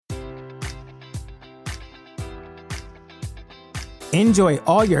Enjoy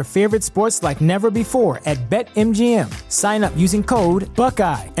all your favorite sports like never before at BetMGM. Sign up using code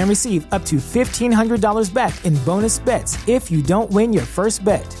Buckeye and receive up to $1,500 back in bonus bets if you don't win your first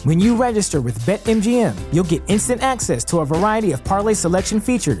bet. When you register with BetMGM, you'll get instant access to a variety of parlay selection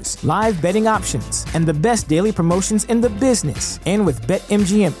features, live betting options, and the best daily promotions in the business. And with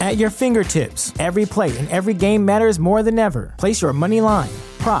BetMGM at your fingertips, every play and every game matters more than ever. Place your money line,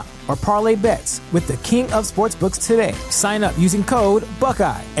 prop, or parlay bets with the king of sportsbooks today. Sign up using code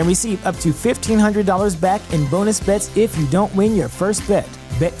Buckeye and receive up to $1,500 back in bonus bets if you don't win your first bet.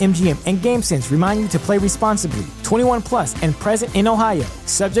 BetMGM and GameSense remind you to play responsibly. 21 plus and present in Ohio,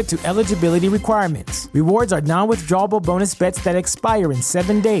 subject to eligibility requirements. Rewards are non-withdrawable bonus bets that expire in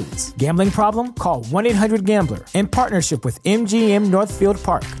 7 days. Gambling problem? Call 1-800-GAMBLER. In partnership with MGM Northfield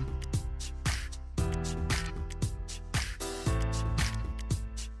Park.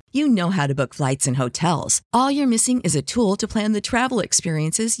 You know how to book flights and hotels. All you're missing is a tool to plan the travel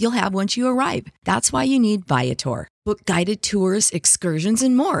experiences you'll have once you arrive. That's why you need Viator. Book guided tours, excursions,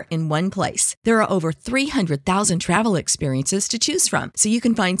 and more in one place. There are over 300,000 travel experiences to choose from, so you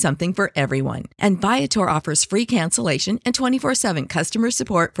can find something for everyone. And Viator offers free cancellation and 24/7 customer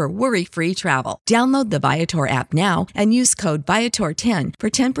support for worry-free travel. Download the Viator app now and use code Viator10 for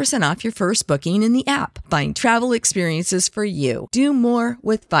 10% off your first booking in the app. Find travel experiences for you. Do more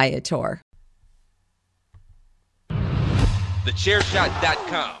with Viator.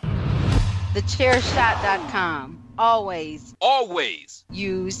 TheChairShot.com. TheChairShot.com. Always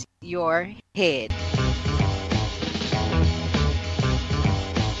use your head.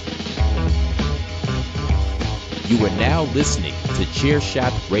 You are now listening to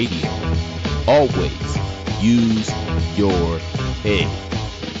Chairshot Radio. Always use your head.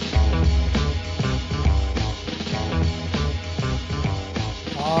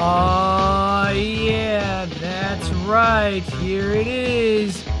 Oh, yeah, that's right. Here it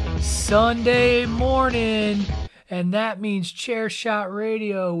is, Sunday morning, and that means Chair Shot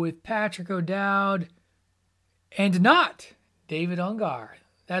Radio with Patrick O'Dowd and not David Ungar.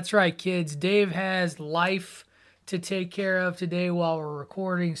 That's right, kids. Dave has life to take care of today while we're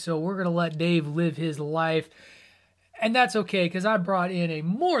recording, so we're going to let Dave live his life. And that's okay, because I brought in a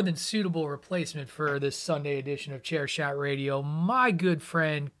more than suitable replacement for this Sunday edition of Chair Shot Radio. My good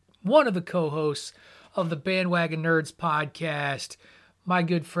friend, one of the co-hosts of the Bandwagon Nerds podcast, my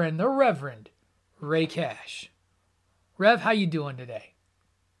good friend, the Reverend Ray Cash. Rev, how you doing today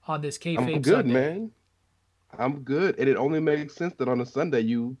on this kayfabe Sunday? I'm good, man. I'm good. And it only makes sense that on a Sunday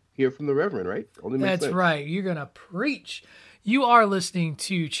you hear from the Reverend, right? Only makes sense. That's right. You're going to preach. You are listening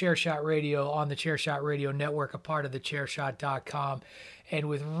to Chairshot Radio on the Chairshot Radio Network, a part of the Chairshot.com. And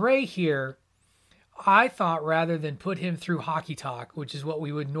with Ray here, I thought rather than put him through hockey talk, which is what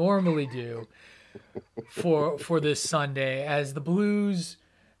we would normally do for this Sunday, as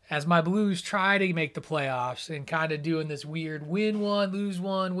my Blues try to make the playoffs and kind of doing this weird win one, lose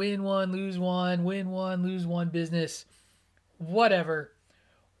one, win one, lose one, win one, lose one business, whatever.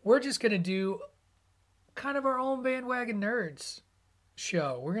 We're just going to do kind of our own Bandwagon Nerds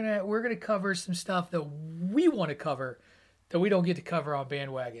show. We're gonna cover some stuff that we want to cover that we don't get to cover on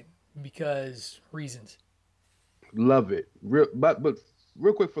Bandwagon because reasons. Love it. But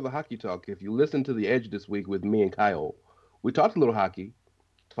real quick for the hockey talk, if you listen to The Edge this week with me and Kyle, we talked a little hockey,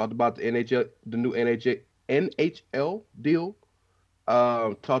 talked about the NHL, the new NHL deal,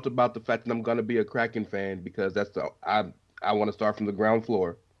 talked about the fact that I'm gonna be a Kraken fan because I want to start from the ground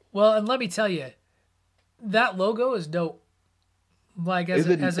floor. Well, and let me tell you, that logo is dope. Like it's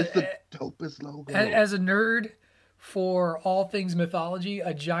the dopest logo. As a nerd for all things mythology,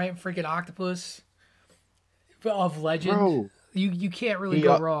 a giant freaking octopus of legend. Bro, you can't really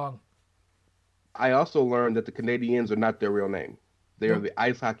go wrong. I also learned that the Canadiens are not their real name. They are the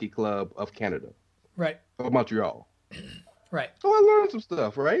Ice Hockey Club of Canada. Right. Of Montreal. Right. So I learned some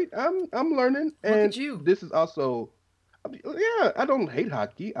stuff, right? I'm learning. Look at you. This is also, yeah, I don't hate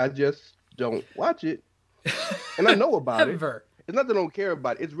hockey. I just don't watch it. And I know about it. It's not that I don't care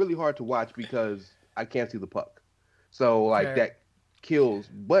about it. It's really hard to watch because I can't see the puck. So, that kills.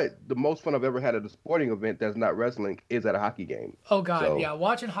 But the most fun I've ever had at a sporting event that's not wrestling is at a hockey game. Oh, God, yeah.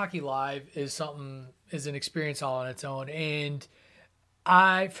 Watching hockey live is an experience all on its own. And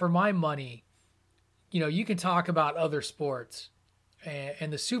for my money, you can talk about other sports.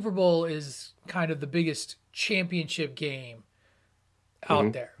 And the Super Bowl is kind of the biggest championship game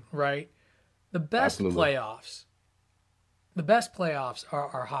out there, right? The best playoffs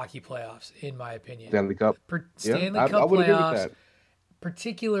are hockey playoffs, in my opinion. Stanley Cup. Stanley Cup I would playoffs, agree with that.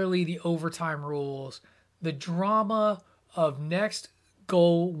 Particularly the overtime rules, the drama of next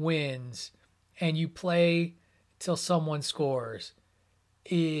goal wins, and you play till someone scores.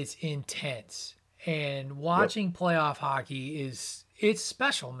 is intense. And watching playoff hockey it's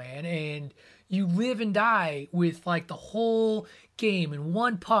special, man. And you live and die with like the whole game, and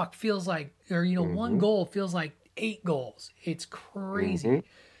one puck feels like, or one goal feels like 8 goals. It's crazy.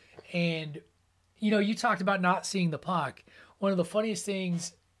 And you talked about not seeing the puck. One of the funniest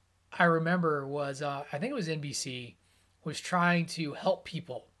things I remember was I think it was NBC was trying to help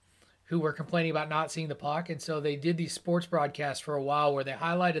people who were complaining about not seeing the puck, and so they did these sports broadcasts for a while where they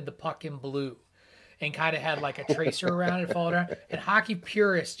highlighted the puck in blue and kind of had like a tracer around it, followed around, and hockey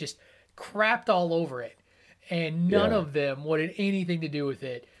purists just crapped all over it, and none of them wanted anything to do with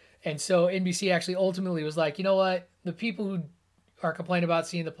it. And so NBC actually ultimately was like, you know what, the people who are complaining about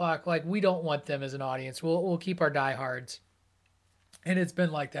seeing the puck, like, we don't want them as an audience. We'll keep our diehards, and it's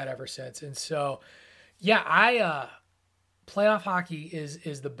been like that ever since. And so, yeah, playoff hockey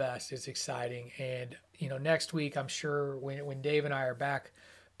is the best. It's exciting, and next week I'm sure when Dave and I are back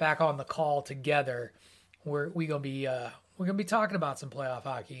on the call together, we're gonna be talking about some playoff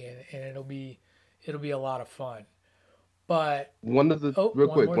hockey, and it'll be a lot of fun. But one of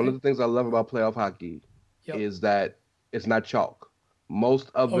the things I love about playoff hockey is that it's not chalk.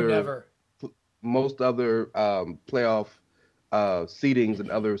 Most other playoff seedings in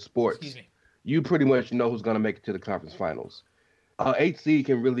other sports, you pretty much know who's going to make it to the conference finals. 8 seed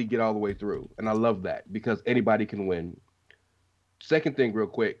can really get all the way through, and I love that because anybody can win. Second thing, real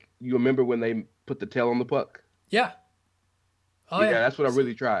quick, you remember when they put the tail on the puck? Yeah. Oh yeah. That's what I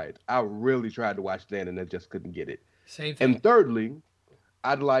really tried. I really tried to watch that, and I just couldn't get it. Same thing. And thirdly,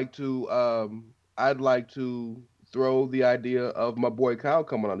 I'd like to throw the idea of my boy Kyle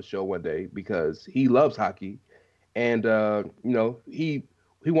coming on the show one day because he loves hockey, and he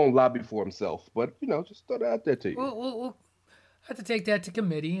won't lobby for himself, but just throw that out there to you. We'll have to take that to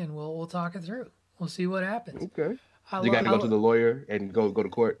committee, and we'll talk it through. We'll see what happens. Okay. You got to go to the lawyer and go to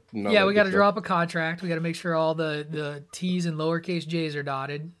court. Yeah, we got to draw up a contract. We got to make sure all the T's and lowercase J's are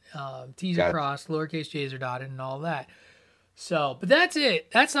dotted, T's are crossed, lowercase J's are dotted, and all that. So, but that's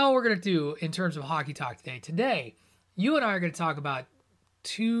it. That's all we're gonna do in terms of hockey talk today. Today, you and I are gonna talk about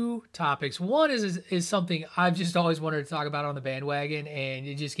 2 topics. One is something I've just always wanted to talk about on the bandwagon, and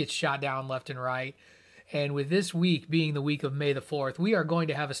it just gets shot down left and right. And with this week being the week of May the 4th, we are going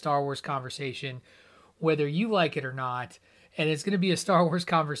to have a Star Wars conversation, whether you like it or not. And it's going to be a Star Wars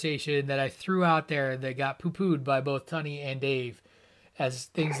conversation that I threw out there that got poo-pooed by both Tunney and Dave as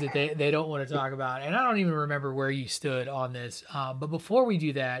things that they don't want to talk about. And I don't even remember where you stood on this. But before we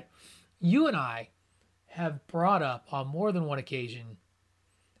do that, you and I have brought up on more than one occasion,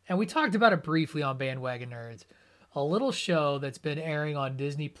 and we talked about it briefly on Bandwagon Nerds, a little show that's been airing on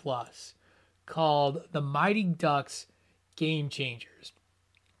Disney Plus called The Mighty Ducks Game Changers,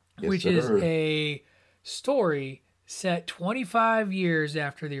 which is a story set 25 years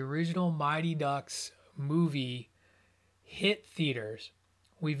after the original Mighty Ducks movie hit theaters.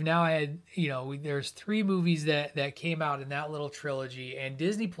 We've now had, there's 3 movies that came out in that little trilogy, and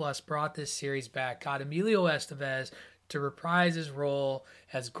Disney Plus brought this series back, got Emilio Estevez to reprise his role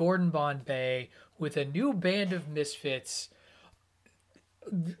as Gordon Bombay with a new band of misfits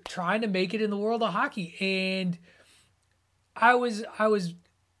trying to make it in the world of hockey. And I was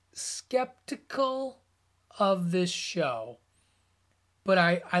skeptical of this show, but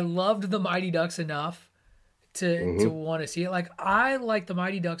I loved the Mighty Ducks enough to want to see it. Like, I like the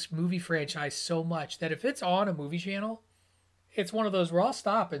Mighty Ducks movie franchise so much that if it's on a movie channel, it's one of those where I'll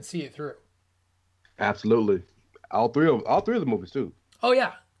stop and see it through. Absolutely. All three of the movies too. Oh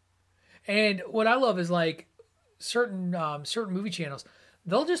yeah. And what I love is like certain movie channels,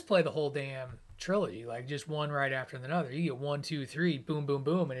 they'll just play the whole damn trilogy, like just one right after another. You get 1, 2, 3, boom, boom,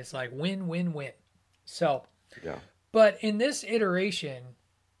 boom, and it's like win, win, win. So, yeah. But in this iteration,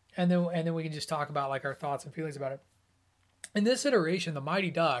 and then we can just talk about like our thoughts and feelings about it. In this iteration, the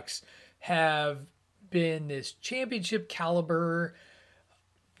Mighty Ducks have been this championship caliber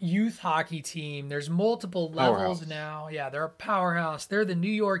youth hockey team. There's multiple levels now. Yeah, they're a powerhouse. They're the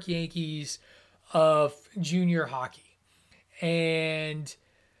New York Yankees of junior hockey. And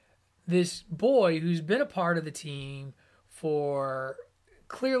this boy who's been a part of the team for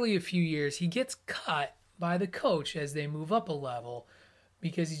clearly a few years, he gets cut by the coach as they move up a level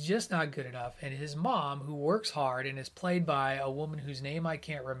because he's just not good enough. And his mom, who works hard and is played by a woman whose name I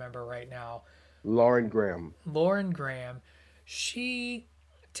can't remember right now, Lauren Graham, she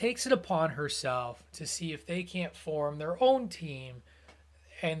takes it upon herself to see if they can't form their own team,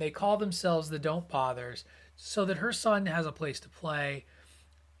 and they call themselves the Don't Bothers, so that her son has a place to play.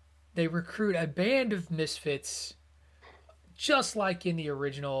 They recruit a band of misfits, just like in the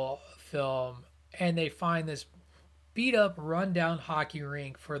original film, and they find this beat up, run-down hockey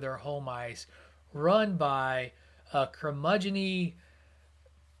rink for their home ice, run by a curmudgeon-y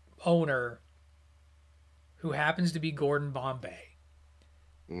owner who happens to be Gordon Bombay.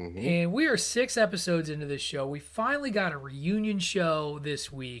 Mm-hmm. And we are 6 episodes into this show. We finally got a reunion show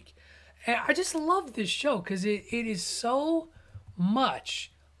this week. And I just love this show because it is so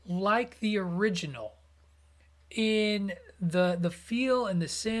much like the original in the feel and the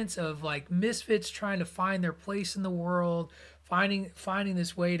sense of like misfits trying to find their place in the world, finding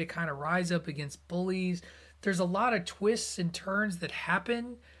this way to kind of rise up against bullies. There's a lot of twists and turns that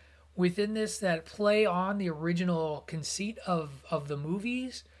happen within this that play on the original conceit of the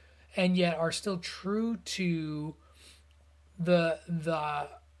movies and yet are still true to the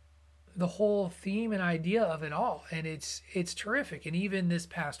whole theme and idea of it all. And it's terrific. And even this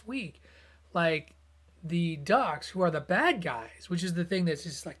past week, like the Ducks, who are the bad guys, which is the thing that's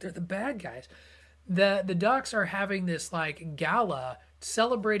just like, they're the bad guys. The Ducks are having this like gala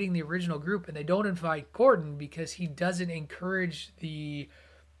celebrating the original group, and they don't invite Gordon because he doesn't encourage the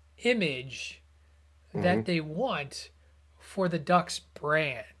image that they want for the Ducks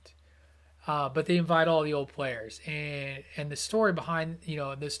brand. But they invite all the old players, and the story behind,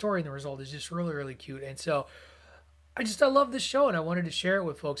 the story and the result is just really, really cute. And so I love this show, and I wanted to share it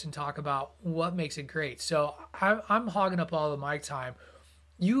with folks and talk about what makes it great. So I'm hogging up all the mic time.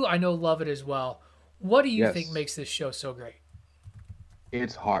 You, I know, love it as well. What do you think makes this show so great?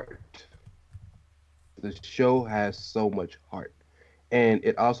 It's heart. The show has so much heart, and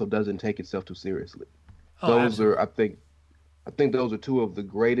it also doesn't take itself too seriously. I think those are two of the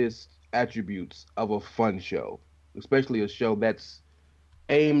greatest attributes of a fun show, especially a show that's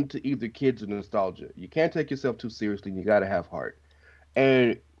aimed to either kids or nostalgia. You can't take yourself too seriously, and you got to have heart.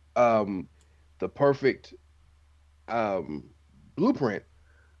 And the perfect blueprint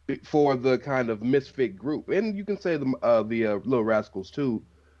for the kind of misfit group, and you can say the Little Rascals too,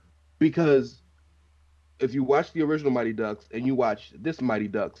 because if you watch the original Mighty Ducks and you watch this Mighty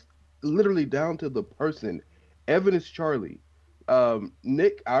Ducks, literally down to the person, Evan is Charlie,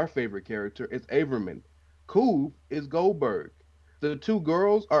 Nick, our favorite character, is Averman, Coov is Goldberg. The two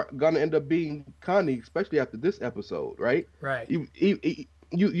girls are gonna end up being Connie, especially after this episode, right? Right.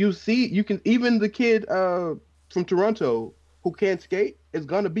 You see, you can, even the kid from Toronto who can't skate is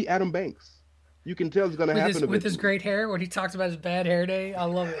gonna be Adam Banks. You can tell it's gonna happen with his great hair. When he talks about his bad hair day, I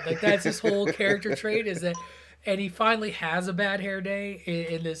love it. Like, that's his whole character trait, is that, and he finally has a bad hair day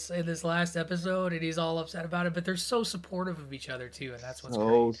in this last episode, and he's all upset about it. But they're so supportive of each other too, and that's what's great.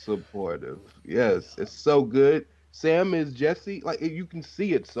 So supportive. Yes, it's so good. Sam is Jesse. Like, you can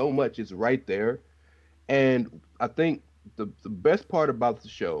see it so much. It's right there. And I think the best part about the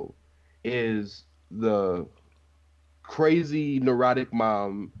show is the crazy neurotic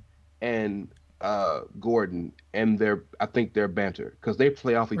mom and Gordon and their banter, because they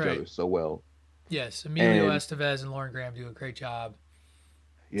play off each other so well. Yes, Emilio Estevez and Lauren Graham do a great job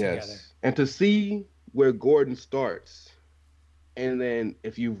together. And to see where Gordon starts, and then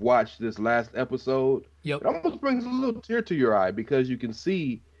if you've watched this last episode, it almost brings a little tear to your eye, because you can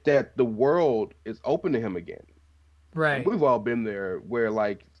see that the world is open to him again. Right. And we've all been there where,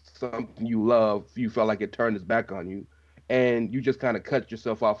 like, something you love, you felt like it turned its back on you, and you just kind of cut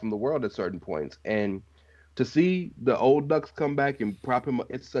yourself off from the world at certain points. And to see the old Ducks come back and prop him up,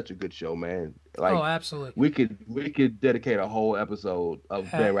 it's such a good show, man. Like, absolutely. We could dedicate a whole episode of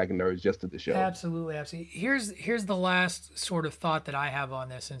Bandwagon Nerds just to the show. Absolutely. Here's the last sort of thought that I have on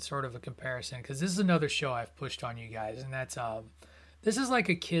this, and sort of a comparison, because this is another show I've pushed on you guys, and that's this is like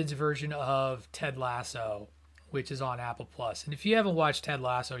a kid's version of Ted Lasso, which is on Apple Plus. And if you haven't watched Ted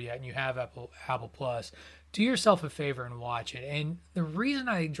Lasso yet and you have Apple Plus, do yourself a favor and watch it. And the reason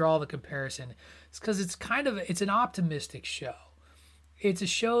I draw the comparison is because it's an optimistic show. It's a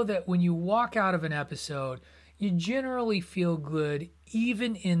show that when you walk out of an episode, you generally feel good,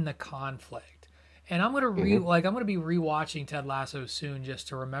 even in the conflict. And I'm gonna be rewatching Ted Lasso soon just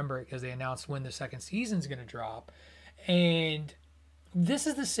to remember it, because they announced when the second season's gonna drop. And this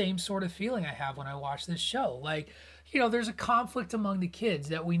is the same sort of feeling I have when I watch this show. Like, there's a conflict among the kids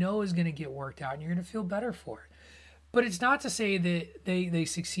that we know is going to get worked out, and you're going to feel better for it. But it's not to say that they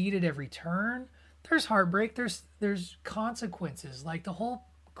succeed at every turn. There's heartbreak. There's consequences. Like, the whole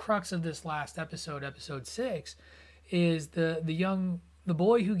crux of this last episode, episode 6, is the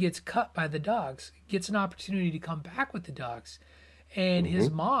boy who gets cut by the Ducks gets an opportunity to come back with the Ducks, and his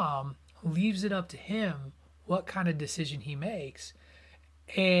mom leaves it up to him what kind of decision he makes.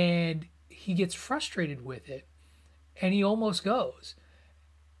 And he gets frustrated with it, and he almost goes.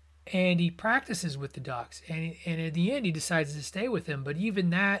 And he practices with the Ducks, and at the end he decides to stay with him. But even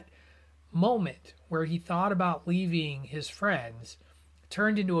that moment where he thought about leaving his friends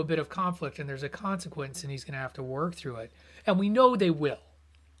turned into a bit of conflict, and there's a consequence, and he's going to have to work through it. And we know they will,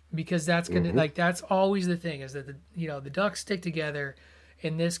 because that's going to, like, that's always the thing, is that the Ducks stick together.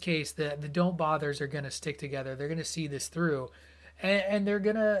 In this case, the don't bothers are going to stick together. They're going to see this through, and they're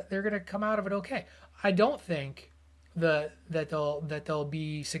gonna come out of it okay. I don't think that they'll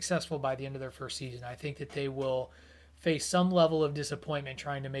be successful by the end of their first season. I think that they will face some level of disappointment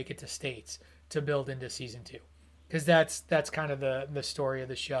trying to make it to states to build into season 2, because that's kind of the story of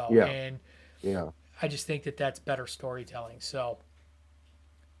the show. Yeah. And yeah, I just think that that's better storytelling. So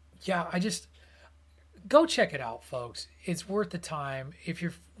yeah, go check it out, folks. It's worth the time if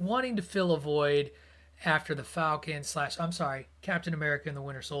you're wanting to fill a void after the Captain America and the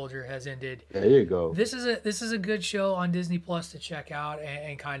Winter Soldier has ended. There you go. This is a good show on Disney Plus to check out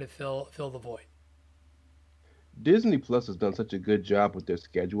and kind of fill the void. Disney Plus has done such a good job with their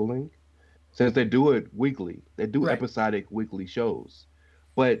scheduling, since they do it weekly. They do episodic weekly shows.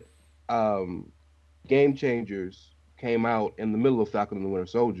 But Game Changers came out in the middle of Falcon and the Winter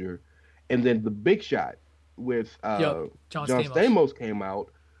Soldier, and then The Big Shot with John Stamos came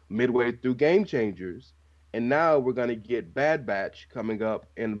out midway through Game Changers, and now we're gonna get Bad Batch coming up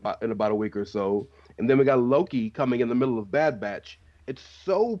in about a week or so, and then we got Loki coming in the middle of Bad Batch. It's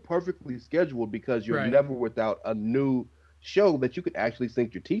so perfectly scheduled because you're never without a new show that you could actually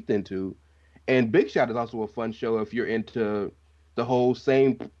sink your teeth into. And Big Shot is also a fun show if you're into the whole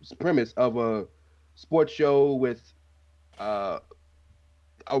same premise of a sports show with kind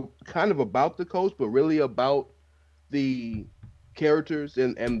of about the coach, but really about the characters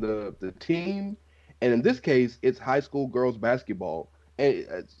and the team. And in this case, it's high school girls basketball. And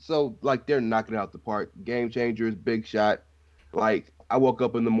so, like, they're knocking it out the park. Game Changers, Big Shot. Like, I woke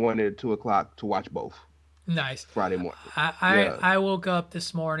up in the morning at 2 o'clock to watch both. Nice. Friday morning. I woke up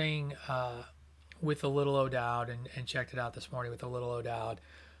this morning with a Little O'Dowd and checked it out this morning with a Little O'Dowd.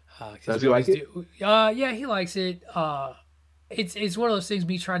 Does he like it? Yeah, he likes it. It's one of those things,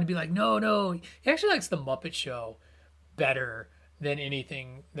 me trying to be like, no. He actually likes The Muppet Show better than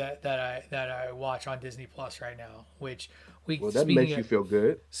anything that I watch on Disney Plus right now. That makes you feel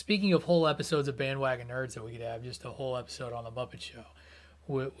good. Speaking of whole episodes of Bandwagon Nerds that we could have, just a whole episode on The Muppet Show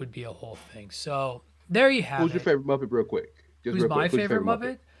would be a whole thing. So there you have it. Who's your favorite Muppet, real quick? Who's my favorite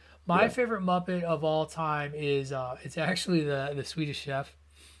Muppet? My favorite Muppet of all time is it's actually the Swedish Chef.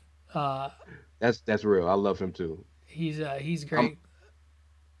 That's real. I love him too. He's great.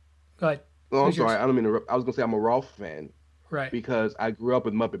 Go ahead. Oh, I'm sorry. I don't mean to interrupt. I was gonna say I'm a Rolf fan, right? Because I grew up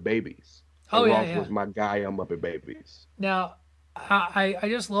with Muppet Babies. Oh, and Rolf was my guy on Muppet Babies. Now, I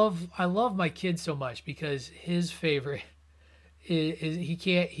just love my kid so much because his favorite is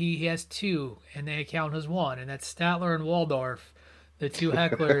he has two and they count as one, and that's Statler and Waldorf, the two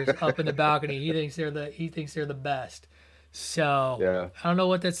hecklers up in the balcony. He thinks they're the best. So yeah. I don't know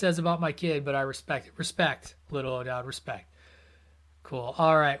what that says about my kid, but I respect it. Respect, Little O'Dowd, respect. Cool.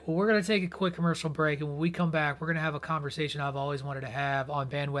 All right. Well, we're going to take a quick commercial break, and when we come back, we're going to have a conversation I've always wanted to have on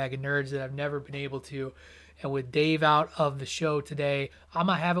Bandwagon Nerds that I've never been able to. And with Dave out of the show today, I'm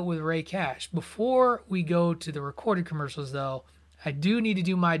going to have it with Ray Cash. Before we go to the recorded commercials, though, I do need to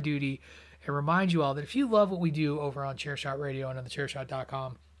do my duty and remind you all that if you love what we do over on Chairshot Radio and on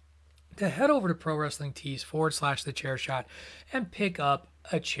thechairshot.com, to head over to Pro Wrestling Tees /thechairshot and pick up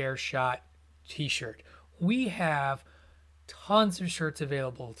a Chairshot t-shirt. We have tons of shirts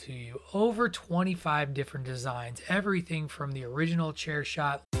available to you, over 25 different designs, everything from the original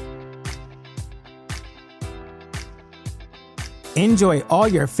Chairshot. Enjoy all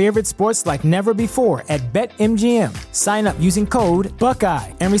your favorite sports like never before at BetMGM. Sign up using code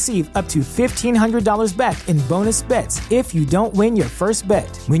Buckeye and receive up to $1,500 back in bonus bets if you don't win your first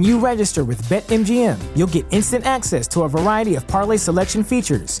bet. When you register with BetMGM, you'll get instant access to a variety of parlay selection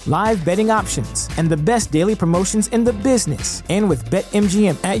features, live betting options, and the best daily promotions in the business. And with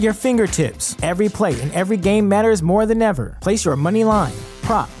BetMGM at your fingertips, every play and every game matters more than ever. Place your money line,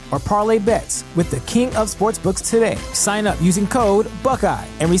 prop, or parlay bets with the king of sportsbooks today. Sign up using code Buckeye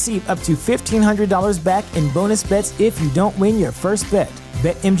and receive up to $1,500 back in bonus bets if you don't win your first bet.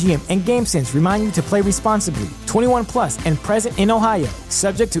 BetMGM and GameSense remind you to play responsibly. 21 plus and present in Ohio,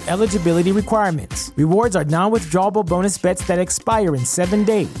 subject to eligibility requirements. Rewards are non-withdrawable bonus bets that expire in 7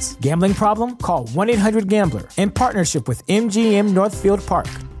 days. Gambling problem? Call 1-800-GAMBLER in partnership with MGM Northfield Park.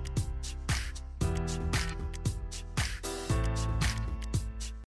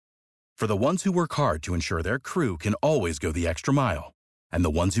 For the ones who work hard to ensure their crew can always go the extra mile, and the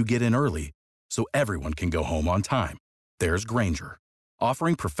ones who get in early so everyone can go home on time, there's Grainger,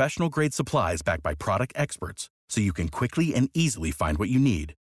 offering professional-grade supplies backed by product experts so you can quickly and easily find what you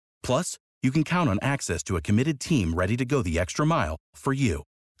need. Plus, you can count on access to a committed team ready to go the extra mile for you.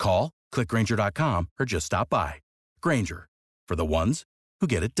 Call, click Grainger.com, or just stop by. Grainger, for the ones who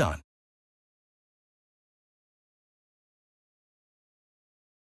get it done.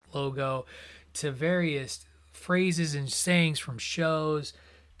 Logo to various phrases and sayings from shows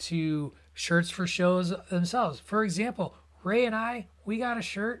to shirts for shows themselves. For example, Ray and I, we got a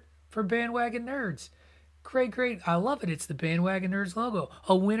shirt for Bandwagon Nerds. Great. I love it. It's the Bandwagon Nerds logo.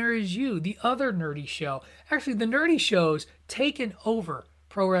 A Winner Is You, the other nerdy show. Actually, the nerdy show's taken over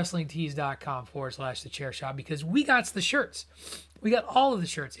ProWrestlingTees.com/thechairshot because we got the shirts. We got all of the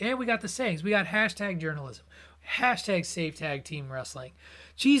shirts, and we got the sayings. We got hashtag journalism, hashtag Save Tag Team Wrestling.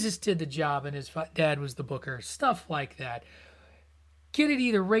 Jesus did the job, and his dad was the booker. Stuff like that. Get it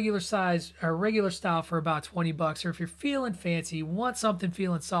either regular size or regular style for about $20, or if you're feeling fancy, want something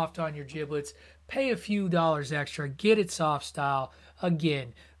feeling soft on your giblets, pay a few dollars extra, get it soft style.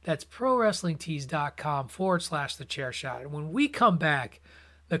 Again, that's ProWrestlingTees.com/thechairshot. And when we come back,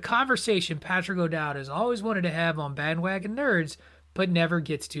 the conversation Patrick O'Dowd has always wanted to have on Bandwagon Nerds, but never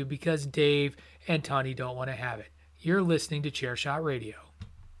gets to because Dave and Tony don't want to have it. You're listening to Chairshot Radio.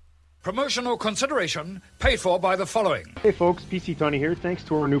 Promotional consideration paid for by the following. Hey folks, PC Tony here. Thanks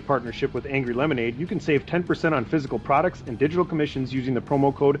to our new partnership with Angry Lemonade, you can save 10% on physical products and digital commissions using the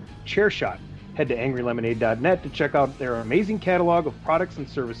promo code CHAIRSHOT. Head to angrylemonade.net to check out their amazing catalog of products and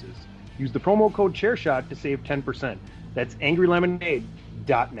services. Use the promo code CHAIRSHOT to save 10%. That's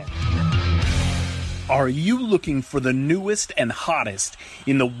angrylemonade.net. Are you looking for the newest and hottest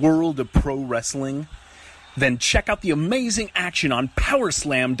in the world of pro wrestling? Then check out the amazing action on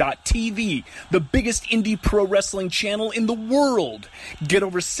Powerslam.tv, the biggest indie pro wrestling channel in the world. Get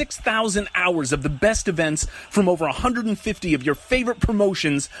over 6,000 hours of the best events from over 150 of your favorite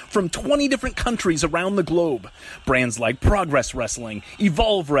promotions from 20 different countries around the globe. Brands like Progress Wrestling,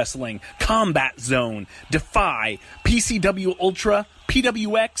 Evolve Wrestling, Combat Zone, Defy, PCW Ultra,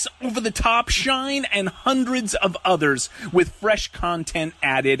 PWX, Over the Top, Shine, and hundreds of others with fresh content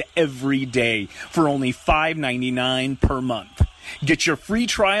added every day for only $5.99 per month. Get your free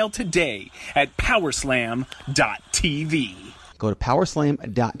trial today at Powerslam.tv. Go to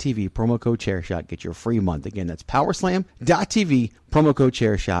Powerslam.tv, promo code ChairShot, get your free month. Again, that's Powerslam.tv, promo code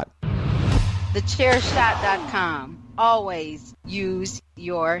ChairShot. TheChairShot.com. Always use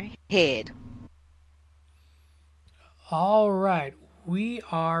your head. All right. We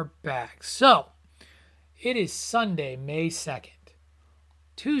are back. So, it is Sunday, May 2nd.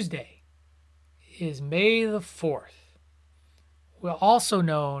 Tuesday is May the 4th. Well, also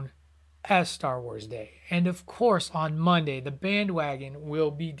known as Star Wars Day. And of course, on Monday, the Bandwagon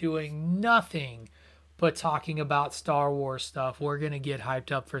will be doing nothing but talking about Star Wars stuff. We're going to get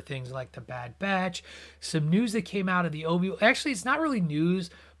hyped up for things like the Bad Batch. Some news that came out of the Obi-Wan. Actually, it's not really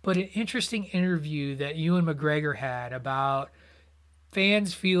news, but an interesting interview that Ewan McGregor had about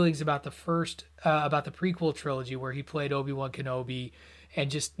fans' feelings about the prequel trilogy where he played Obi-Wan Kenobi, and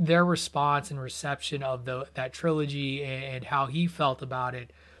just their response and reception of that trilogy and how he felt about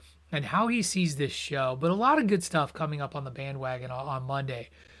it and how he sees this show. But a lot of good stuff coming up on the Bandwagon on Monday.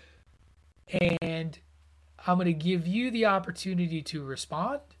 And I'm going to give you the opportunity to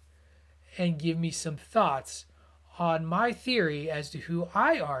respond and give me some thoughts on my theory as to who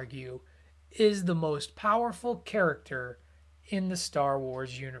I argue is the most powerful character in the Star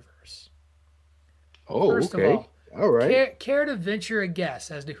Wars universe. Oh, First okay. of all right. Care to venture a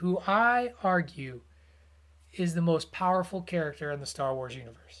guess as to who I argue is the most powerful character in the Star Wars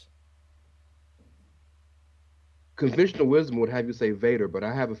universe? Conventional wisdom would have you say Vader, but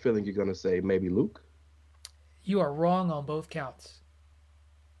I have a feeling you're going to say maybe Luke. You are wrong on both counts.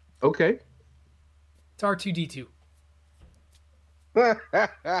 Okay. It's R2-D2.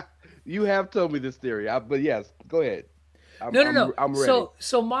 You have told me this theory, but yes, go ahead. No. I'm ready.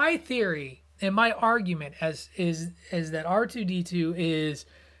 So my theory and my argument is that R2-D2 is,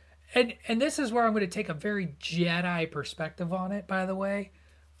 and this is where I'm going to take a very Jedi perspective on it, by the way.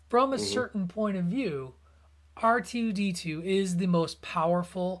 From a certain point of view, R2-D2 is the most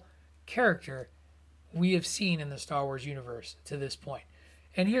powerful character we have seen in the Star Wars universe to this point.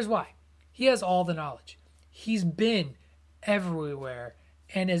 And here's why. He has all the knowledge. He's been everywhere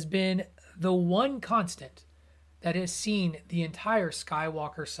and has been the one constant that has seen the entire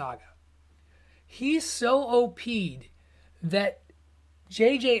Skywalker saga. He's so OP'd that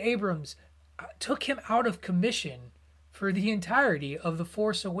J.J. Abrams took him out of commission for the entirety of The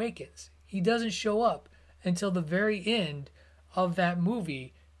Force Awakens. He doesn't show up until the very end of that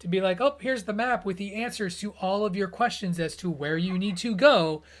movie to be like, oh, here's the map with the answers to all of your questions as to where you need to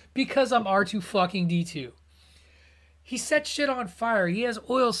go because I'm R2-fucking-D2. He sets shit on fire. He has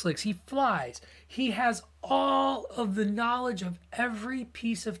oil slicks. He flies. He has all of the knowledge of every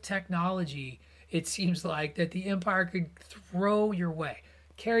piece of technology, it seems like, that the Empire could throw your way.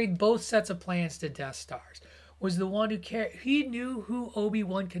 Carried both sets of plans to Death Stars. Was the one who he knew who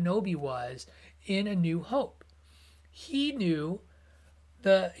Obi-Wan Kenobi was in A New Hope. He knew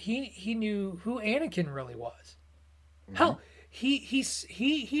he knew who Anakin really was. Mm-hmm. Hell,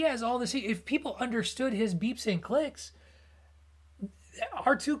 he has all this. If people understood his beeps and clicks,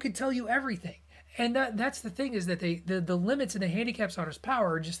 R2 could tell you everything. And that's the thing, is that the limits and the handicaps on his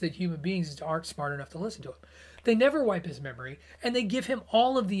power are just that human beings aren't smart enough to listen to him. They never wipe his memory, and they give him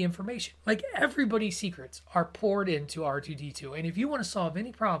all of the information. Like, everybody's secrets are poured into R2-D2. And if you want to solve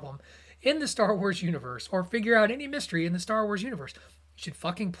any problem in the Star Wars universe, or figure out any mystery in the Star Wars universe, you should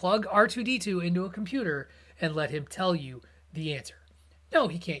fucking plug R2-D2 into a computer and let him tell you the answer. No,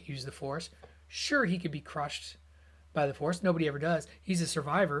 he can't use the Force. Sure, he could be crushed by the Force. Nobody ever does. He's a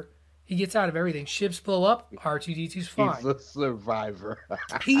survivor. He gets out of everything. Ships blow up. R2-D2's fine. He's a survivor.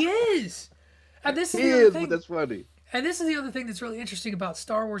 He is. And this is he the other is, thing. But that's funny. And this is the other thing that's really interesting about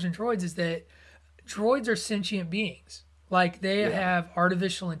Star Wars and droids, is that droids are sentient beings. Like, they have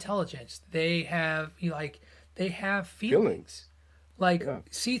artificial intelligence. They have they have feelings. Like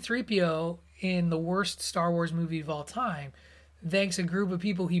C-3PO in the worst Star Wars movie of all time thanks a group of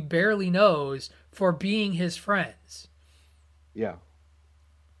people he barely knows for being his friends. Yeah.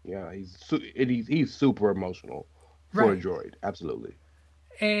 Yeah, he's super emotional for a droid. Absolutely.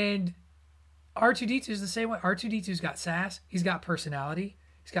 And R2-D2 is the same way. R2-D2's got sass. He's got personality.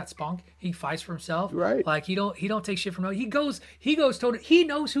 He's got spunk. He fights for himself. Right. Like, he don't take shit from no. He goes totally. He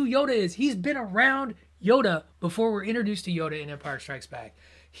knows who Yoda is. He's been around Yoda before we're introduced to Yoda in Empire Strikes Back.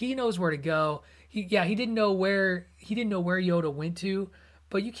 He knows where to go. He didn't know where Yoda went to,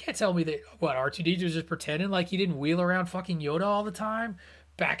 but you can't tell me that R2-D2 was just pretending like he didn't wheel around fucking Yoda all the time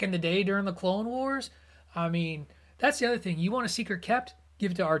back in the day during the Clone Wars. I mean, that's the other thing. You want a secret kept?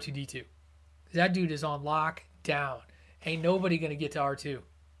 Give it to R2-D2. That dude is on lockdown. Ain't nobody gonna get to R2.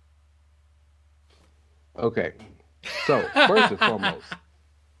 Okay, so first and foremost,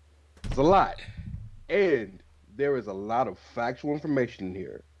 it's a lot, and there is a lot of factual information in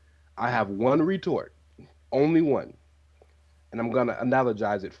here. I have one retort, only one, and I'm gonna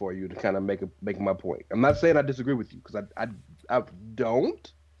analogize it for you to kind of make my point. I'm not saying I disagree with you, because I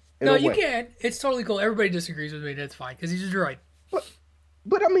don't. No, you can. It's totally cool. Everybody disagrees with me. That's fine, because he's a droid.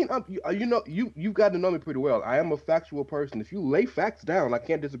 But I mean, you've got to know me pretty well. I am a factual person. If you lay facts down, I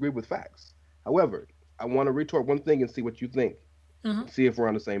can't disagree with facts. However, I want to retort one thing and see what you think. Mm-hmm. See if we're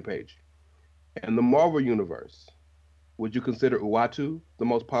on the same page. In the Marvel Universe, would you consider Uatu the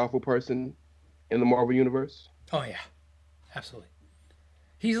most powerful person in the Marvel Universe? Oh, yeah. Absolutely.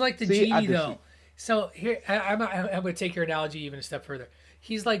 He's like the genie, though. So here, I'm going to take your analogy even a step further.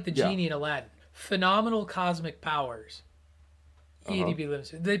 He's like the genie in Aladdin. Phenomenal cosmic powers.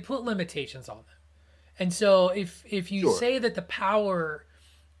 They put limitations on them. And so if you say that the power,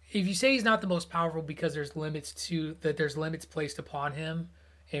 if you say he's not the most powerful because there's limits placed upon him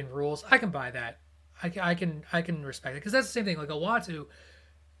and rules, I can buy that. I can respect it, because that's the same thing. Like, Uatu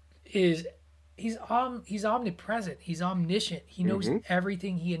he's omnipresent, he's omniscient, he knows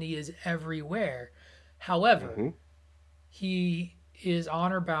everything, and he is everywhere. However, he is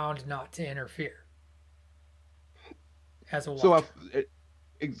honor bound not to interfere. As a watcher.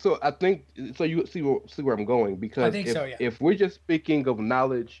 So I think you see where I'm going, because I think if we're just speaking of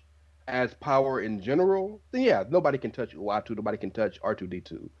knowledge as power in general, then nobody can touch Uatu, nobody can touch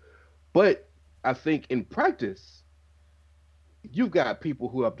R2-D2. But I think in practice, you've got people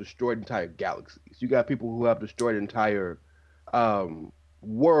who have destroyed entire galaxies. You got people who have destroyed entire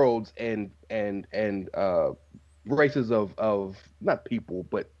worlds and races of not people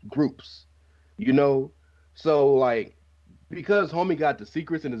but groups. So like, because homie got the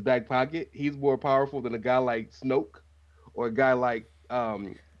secrets in his back pocket, he's more powerful than a guy like Snoke, or a guy like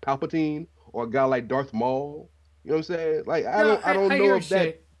Palpatine, or a guy like Darth Maul. You know what I'm saying? Like, I don't know if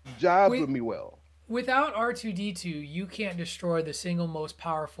that jibes with me well. Without R2-D2, you can't destroy the single most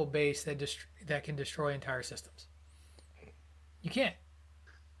powerful base that can destroy entire systems. You can't.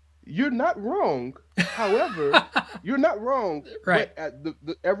 You're not wrong. However, you're not wrong. Right.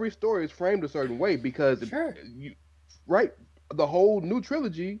 But every story is framed a certain way, because the whole new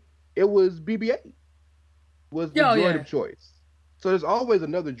trilogy, it was BB-8 was the droid of choice. So there's always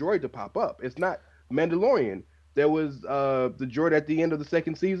another droid to pop up. It's not Mandalorian. There was the droid at the end of the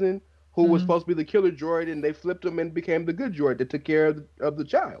second season who was supposed to be the killer droid, and they flipped him and became the good droid that took care of the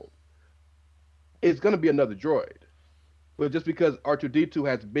child. It's going to be another droid. But just because R2-D2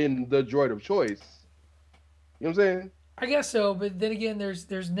 has been the droid of choice, You know what I'm saying? I guess so, but then again,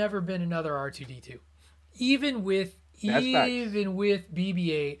 there's never been another R2D2, even with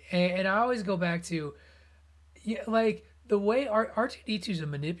BB-8, and I always go back to, yeah, like the way R2D2 is a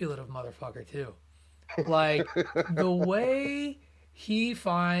manipulative motherfucker too, like the way he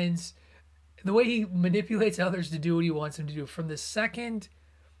manipulates others to do what he wants them to do from the second,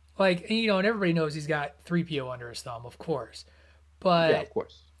 like, and everybody knows he's got 3PO under his thumb, of course, but yeah, of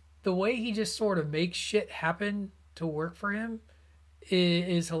course, the way he just sort of makes shit happen to work for him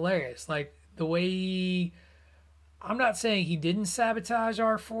is hilarious. Like the way I'm not saying he didn't sabotage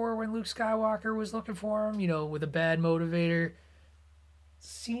R4 when Luke Skywalker was looking for him, with a bad motivator.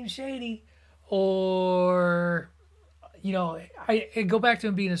 Seems shady. Or, I go back to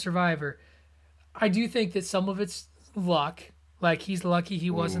him being a survivor. I do think that some of it's luck. Like he's lucky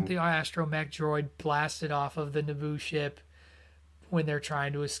he wasn't the astromech droid blasted off of the Naboo ship when they're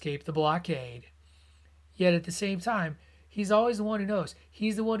trying to escape the blockade. Yet at the same time, he's always the one who knows.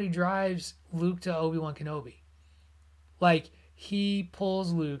 He's the one who drives Luke to Obi-Wan Kenobi. Like, he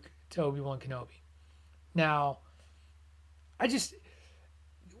pulls Luke to Obi-Wan Kenobi. Now,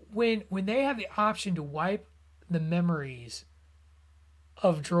 when they have the option to wipe the memories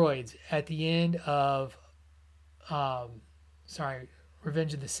of droids at the end of,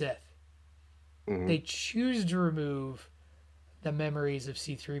 Revenge of the Sith, they choose to remove the memories of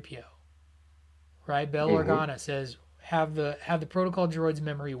C-3PO. Right? Bail Organa says, have the protocol droid's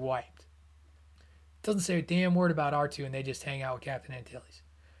memory wiped. It doesn't say a damn word about R2, and they just hang out with Captain Antilles.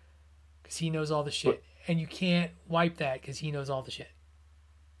 Because he knows all the shit. And you can't wipe that because he knows all the shit.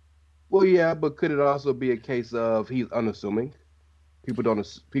 Well, yeah, but could it also be a case of he's unassuming?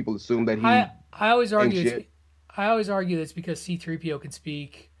 People assume that he. I always argue it's because C-3PO can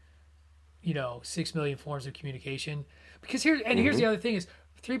speak, 6 million forms of communication. Because here's the other thing is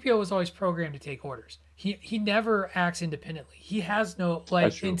 3PO was always programmed to take orders. He never acts independently. He has no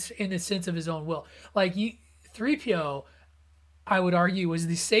in the sense of his own will. Like 3PO, I would argue, was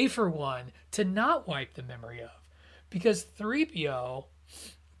the safer one to not wipe the memory of, because 3PO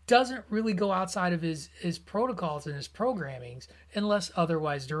doesn't really go outside of his protocols and his programmings unless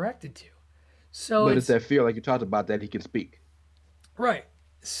otherwise directed to. So but it's that fear, like you talked about, that he can speak. Right.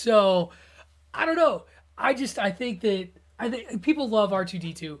 So I don't know. I think people love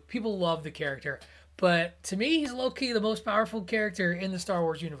R2D2. People love the character. But to me, he's low-key the most powerful character in the Star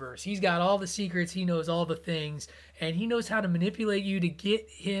Wars universe. He's got all the secrets. He knows all the things. And he knows how to manipulate you to get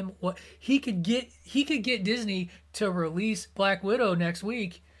him what he could get. He could get Disney to release Black Widow next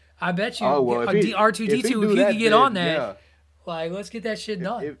week. I bet you R2D2, if he could get on that, let's get that shit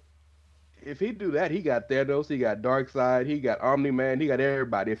done. If he do that, he got Thanos, he got Darkseid, he got Omni-Man, he got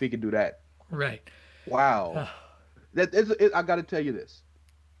everybody if he could do that. Right. Wow. I got to tell you this.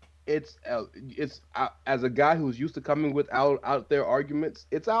 It's as a guy who's used to coming with out there arguments,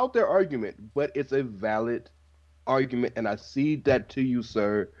 it's out there argument, but it's a valid argument, and I see that to you,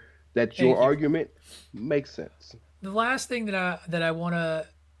 sir, that your argument makes sense. The last thing that I want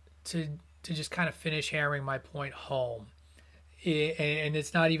to just kind of finish hammering my point home, and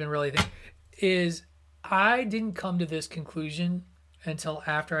it's not even really is I didn't come to this conclusion until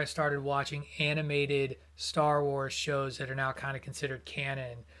after I started watching animated Star Wars shows that are now kind of considered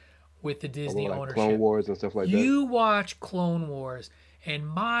canon with the Disney ownership. Clone Wars and stuff like that. You watch Clone Wars, and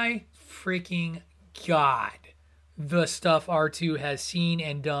my freaking God, the stuff R2 has seen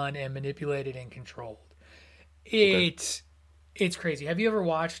and done and manipulated and controlled. It's crazy. Have you ever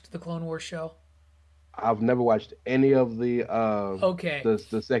watched the Clone Wars show? I've never watched any of the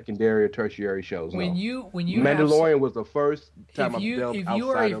the secondary or tertiary shows. When you Mandalorian was the first time I've delved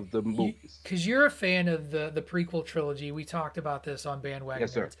outside of the movies. Because you're a fan of the prequel trilogy. We talked about this on Bandwagon.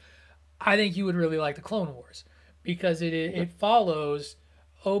 Yes, sir. I think you would really like the Clone Wars because it follows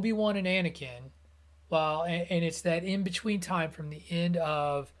Obi-Wan and Anakin, and it's that in between time from the end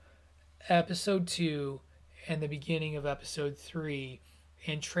of Episode 2 and the beginning of Episode 3.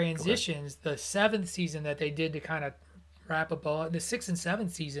 And transitions. The 7th season that they did to kind of wrap up the 6th and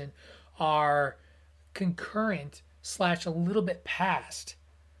 7th season are concurrent / a little bit past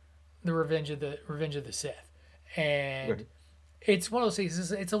the Revenge of the Sith, and it's one of those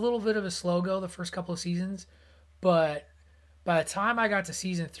things. It's a little bit of a slow go the first couple of seasons, but by the time I got to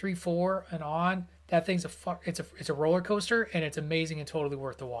season 3, 4, and on, that thing's it's a roller coaster, and it's amazing and totally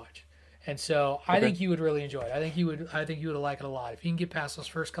worth the watch. And so I think you would really enjoy it. I think you would like it a lot. If you can get past those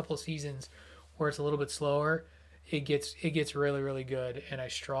first couple of seasons where it's a little bit slower, it gets really, really good, and I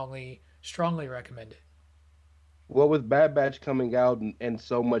strongly recommend it. Well, with Bad Batch coming out and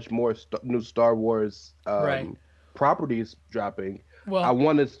so much more new Star Wars properties dropping, Well, I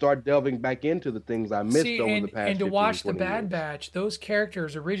want to start delving back into the things I missed over the past. And to 15, watch the 20 Bad years. Batch, those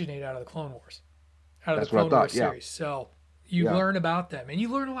characters originate out of the Clone Wars, out of That's the what I Clone Wars thought, yeah. series. So you learn about them, and you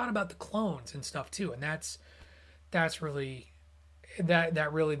learn a lot about the clones and stuff too. And that's really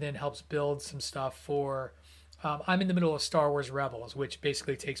that really then helps build some stuff for. I'm in the middle of Star Wars Rebels, which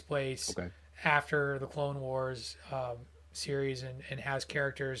basically takes place after the Clone Wars series and has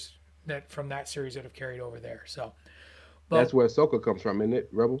characters that from that series that have carried over there. So. That's where Ahsoka comes from, isn't it?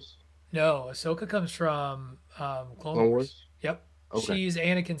 Rebels? No, Ahsoka comes from Clone Wars. Yep. Okay. She's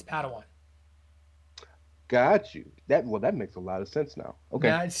Anakin's Padawan. Got you. That makes a lot of sense now. Okay.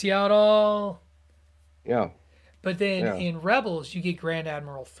 Now, see how it all... Yeah. But then in Rebels, you get Grand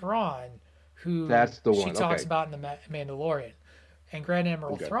Admiral Thrawn, who That's the one. she talks about in the Mandalorian. And Grand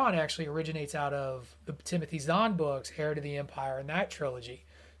Admiral Thrawn actually originates out of the Timothy Zahn books, Heir to the Empire, and that trilogy.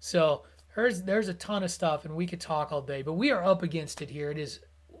 So... There's a ton of stuff, and we could talk all day, but we are up against it here. It is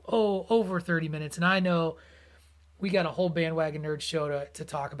over 30 minutes, and I know we got a whole Bandwagon Nerd show to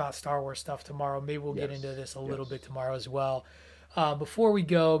talk about Star Wars stuff tomorrow. Maybe we'll get into this a little bit tomorrow as well. Before we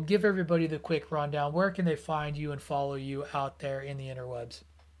go, give everybody the quick rundown. Where can they find you and follow you out there in the interwebs?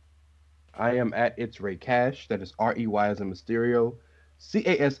 I am at It's Ray Cash. That is REY as in Mysterio,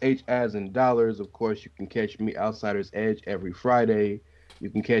 CASH as in dollars. Of course, you can catch me Outsiders Edge every Friday. You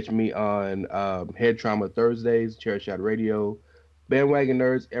can catch me on Head Trauma Thursdays, Chair Shot Radio, Bandwagon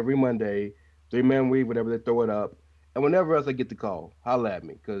Nerds every Monday, 3-Man Week, whenever they throw it up, and whenever else I get the call, holla at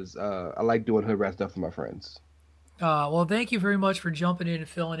me, because I like doing hood rat stuff for my friends. Well, thank you very much for jumping in and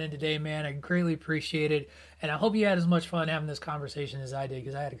filling in today, man. I greatly appreciate it, and I hope you had as much fun having this conversation as I did,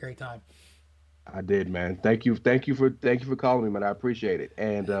 because I had a great time. I did, man. Thank you for calling me, man. I appreciate it,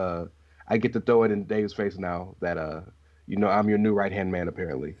 and I get to throw it in Dave's face now that I'm your new right-hand man,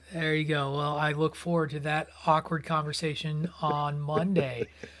 apparently. There you go. Well, I look forward to that awkward conversation on Monday.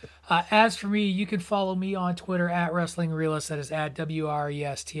 As for me, you can follow me on Twitter at Wrestling Realist. That is at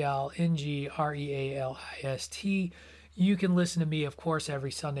WRESTLNGREALIST. You can listen to me, of course,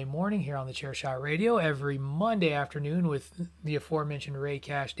 every Sunday morning here on the Chairshot Radio, every Monday afternoon with the aforementioned Ray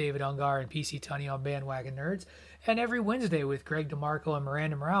Cash, David Ungar, and PC Tunney on Bandwagon Nerds, and every Wednesday with Greg DeMarco and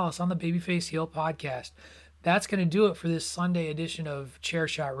Miranda Morales on the Babyface Heel podcast. That's going to do it for this Sunday edition of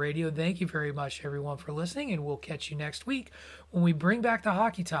Chairshot Radio. Thank you very much, everyone, for listening, and we'll catch you next week when we bring back the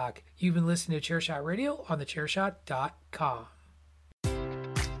hockey talk. You've been listening to Chairshot Radio on thechairshot.com.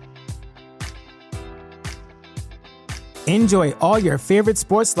 Enjoy all your favorite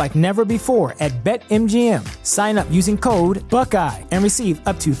sports like never before at BetMGM. Sign up using code Buckeye and receive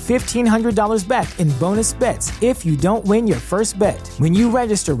up to $1,500 back in bonus bets if you don't win your first bet. When you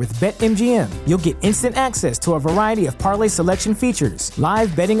register with BetMGM, you'll get instant access to a variety of parlay selection features,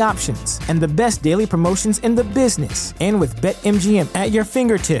 live betting options, and the best daily promotions in the business. And with BetMGM at your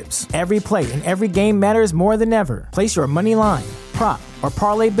fingertips, every play and every game matters more than ever. Place your money line, prop, or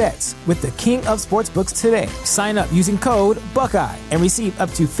parlay bets with the king of sportsbooks today. Sign up using code Buckeye and receive up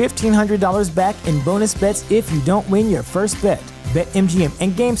to $1,500 back in bonus bets if you don't win your first bet. BetMGM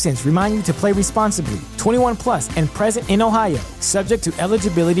and GameSense remind you to play responsibly. 21 plus and present in Ohio, subject to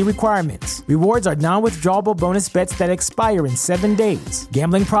eligibility requirements. Rewards are non-withdrawable bonus bets that expire in 7 days.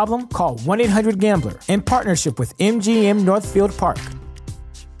 Gambling problem? Call 1-800-GAMBLER in partnership with MGM Northfield Park.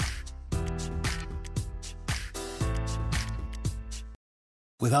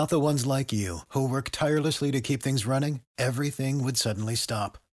 Without the ones like you, who work tirelessly to keep things running, everything would suddenly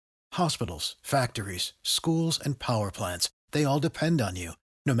stop. Hospitals, factories, schools, and power plants, they all depend on you.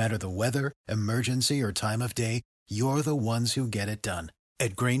 No matter the weather, emergency, or time of day, you're the ones who get it done.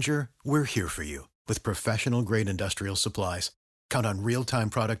 At Grainger, we're here for you with professional-grade industrial supplies. Count on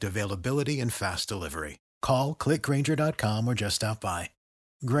real-time product availability and fast delivery. Call, click Grainger.com, or just stop by.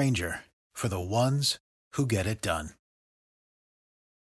 Grainger, for the ones who get it done.